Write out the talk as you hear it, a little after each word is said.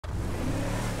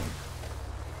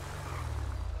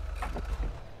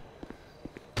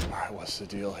What's the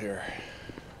deal here?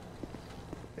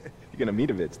 You're gonna meet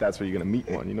a Vitz, that's where you're gonna meet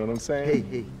one, you know what I'm saying?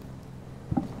 Hey.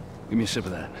 Give me a sip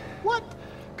of that. What?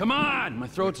 Come on! My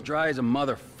throat's dry as a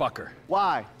motherfucker.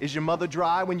 Why? Is your mother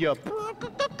dry when you're...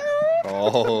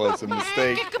 Oh, it's a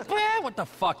mistake. What the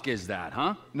fuck is that,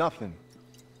 huh? Nothing.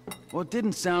 Well, it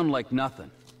didn't sound like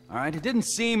nothing, all right? It didn't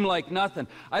seem like nothing.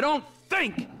 I don't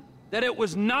think that it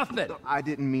was nothing. I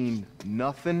didn't mean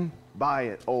nothing by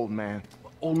it, old man.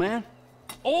 Old man?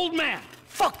 Old man!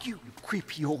 Fuck you, you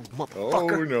creepy old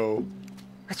motherfucker. Oh, no.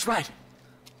 That's right.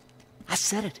 I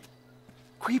said it.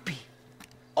 Creepy.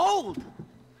 Old.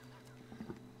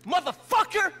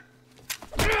 Motherfucker!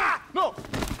 No!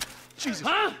 Jesus.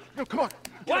 Huh? No, come on.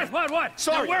 What?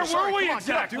 Sorry. Now, where sorry. were we Come on,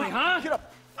 exactly, get up, dude. huh? Get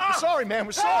up. We're sorry, man.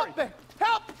 We're sorry. Help!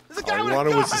 Help! There's a guy All with he a wanted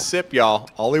gun! was a sip, y'all.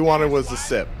 All he wanted was a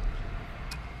sip.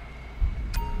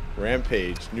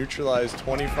 Rampage. Neutralize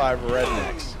 25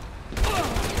 rednecks.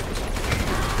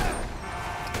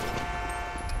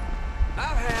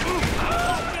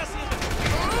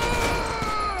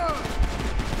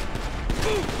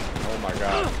 Oh my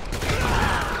god.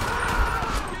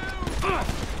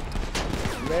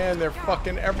 Man, they're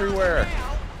fucking everywhere.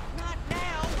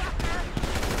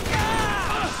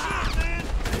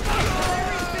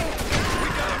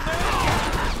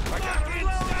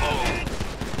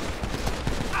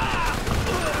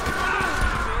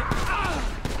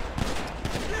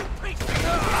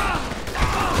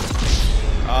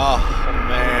 Oh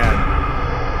man.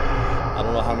 I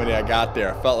don't know how many I got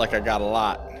there. I felt like I got a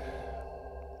lot.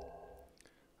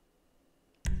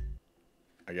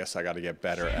 I guess I got to get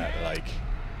better at like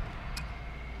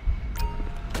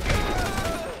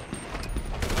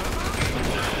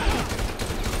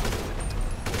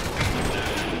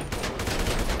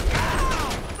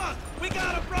We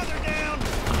got a brother down.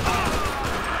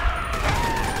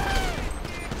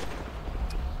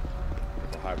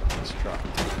 hide behind this truck.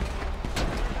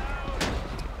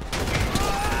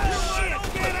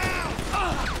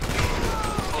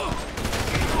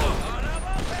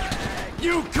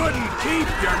 You couldn't keep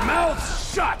your mouth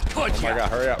shut, could Oh you? my god,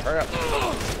 hurry up, hurry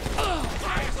up.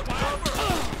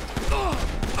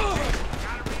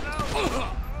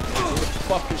 Who the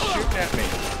fuck is shooting at me?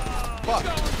 Fuck.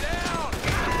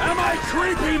 Am I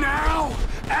creepy now?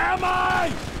 Am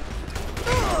I?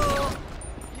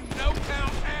 You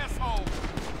no-count asshole.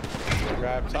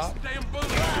 Guy up top. Damn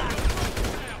bullet.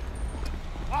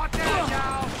 Watch out,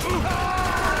 y'all.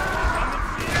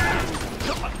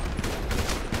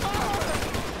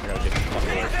 I gotta get the fuck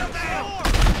away from this.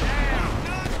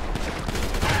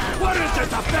 What is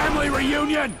this, a family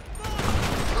reunion?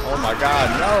 Oh my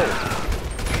god, no!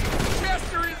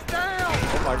 Chester is down.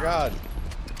 Oh my god.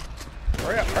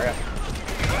 Hurry up, hurry up.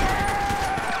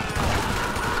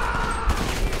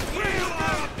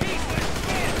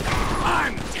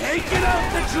 I'm taking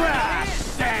out the trash,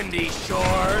 Sandy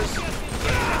Shores.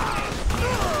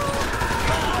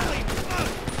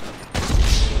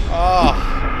 Oh,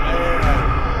 man.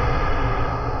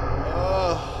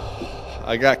 Oh,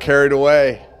 I got carried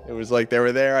away. It was like they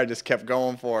were there. I just kept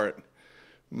going for it.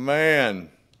 Man.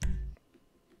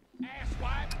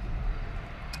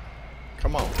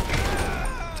 Come on.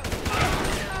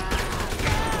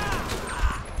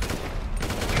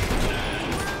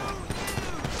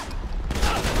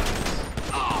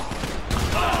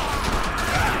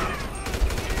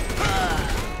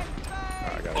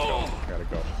 I gotta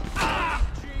go.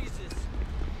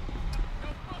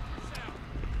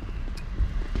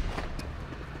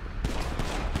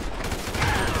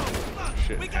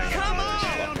 Shit, hanging on to this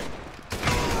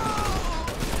fucking...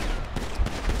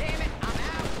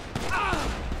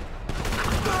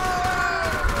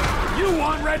 You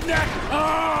want redneck?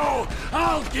 Oh,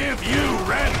 I'll give you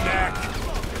redneck.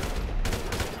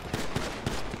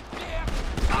 Man,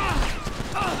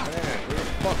 who the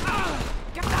fuck?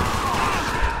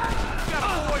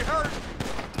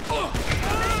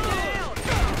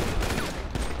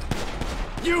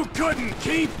 You couldn't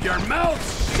keep your mouth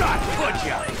shut, could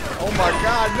you? Oh my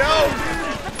god,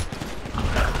 no!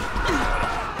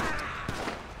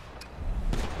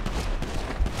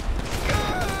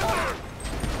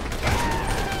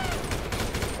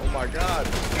 Oh my god.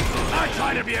 I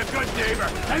try to be a good neighbor,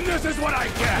 and this is what I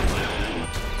get.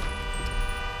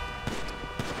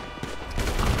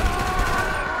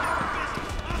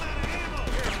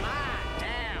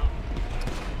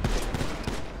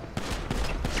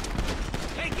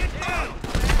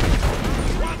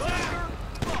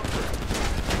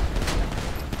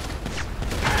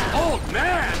 Old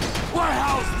man? Why,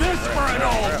 how's this for an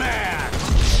old man?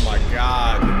 Oh my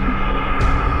god.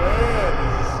 Man,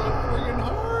 this is so freaking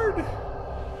hard.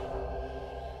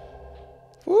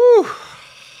 Woo.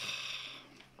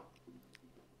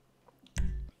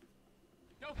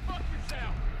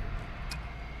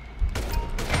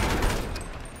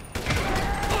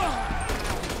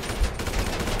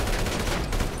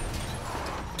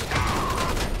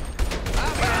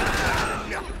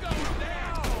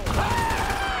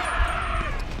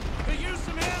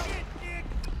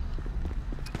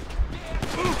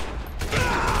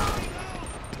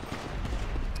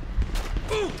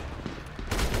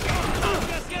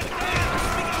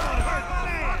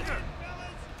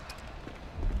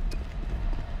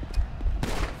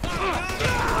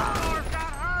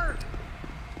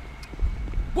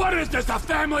 used as a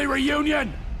family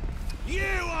reunion! You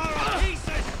are a piece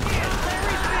of shit!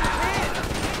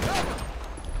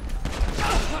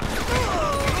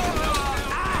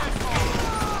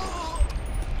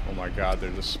 Oh my god,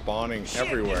 they're just spawning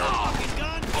everywhere. Fucking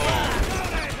gun! Go to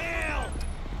hell!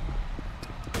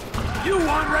 You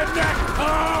want redneck?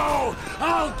 Oh!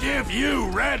 I'll give you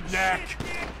redneck!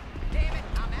 Damn it,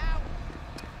 I'm out!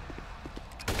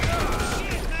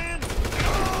 Shit, man!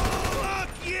 Fuck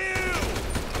you!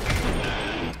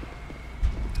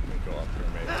 Let me go up here,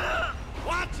 maybe.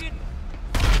 Watch it!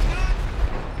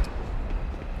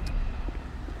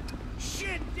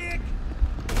 Shit, Dick!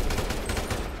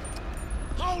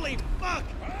 Holy fuck!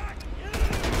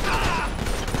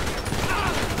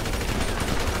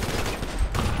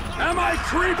 Am I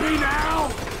creepy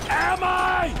now? Am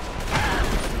I?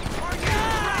 Are you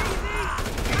crazy?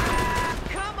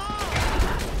 Come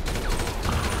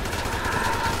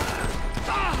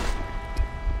on!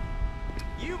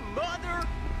 You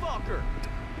motherfucker!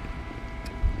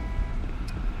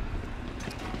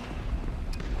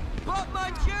 Butt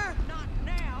muncher! Not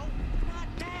now! Not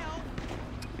now!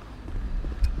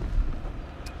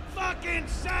 Fucking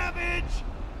savage!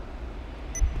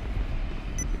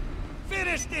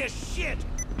 Finish this shit!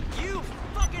 You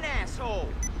fucking asshole!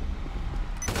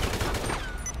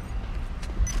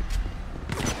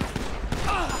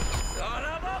 Son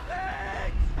of a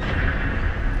bitch!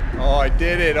 Oh, I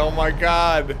did it. Oh my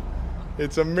god.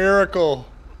 It's a miracle.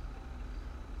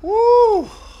 Woo!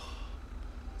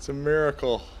 It's a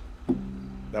miracle.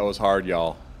 That was hard,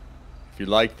 y'all. If you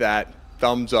like that,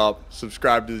 thumbs up,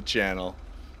 subscribe to the channel.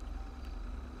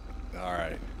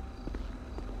 Alright.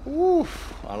 Woo!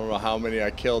 I don't know how many I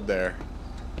killed there.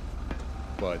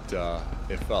 But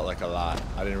it felt like a lot.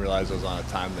 I didn't realize I was on a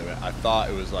time limit. I thought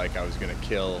it was like I was going to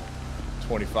kill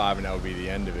 25 and that would be the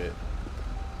end of it.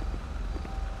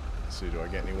 Let's see, do I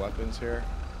get any weapons here?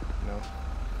 No.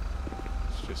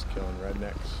 It's just killing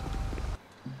rednecks.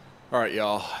 Alright,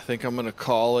 y'all. I think I'm going to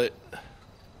call it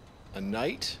a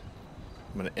night.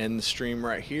 I'm going to end the stream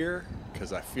right here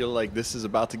because I feel like this is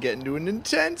about to get into an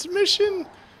intense mission.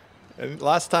 And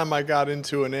last time I got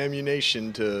into an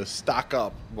ammunition to stock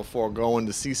up before going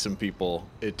to see some people,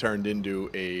 it turned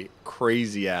into a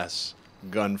crazy-ass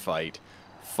gunfight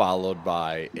followed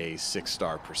by a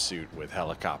 6-star pursuit with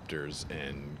helicopters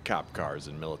and cop cars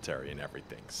and military and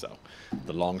everything. So,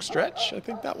 the long stretch, I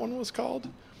think that one was called.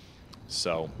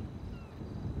 So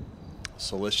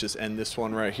let's just end this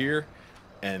one right here,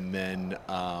 and then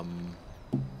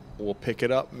we'll pick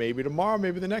it up maybe tomorrow,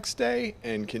 maybe the next day,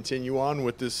 and continue on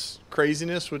with this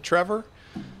craziness with Trevor.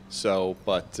 So,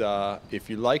 but if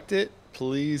you liked it,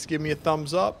 please give me a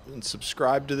thumbs up and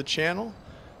subscribe to the channel.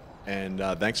 And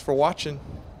thanks for watching.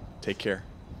 Take care.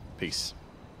 Peace.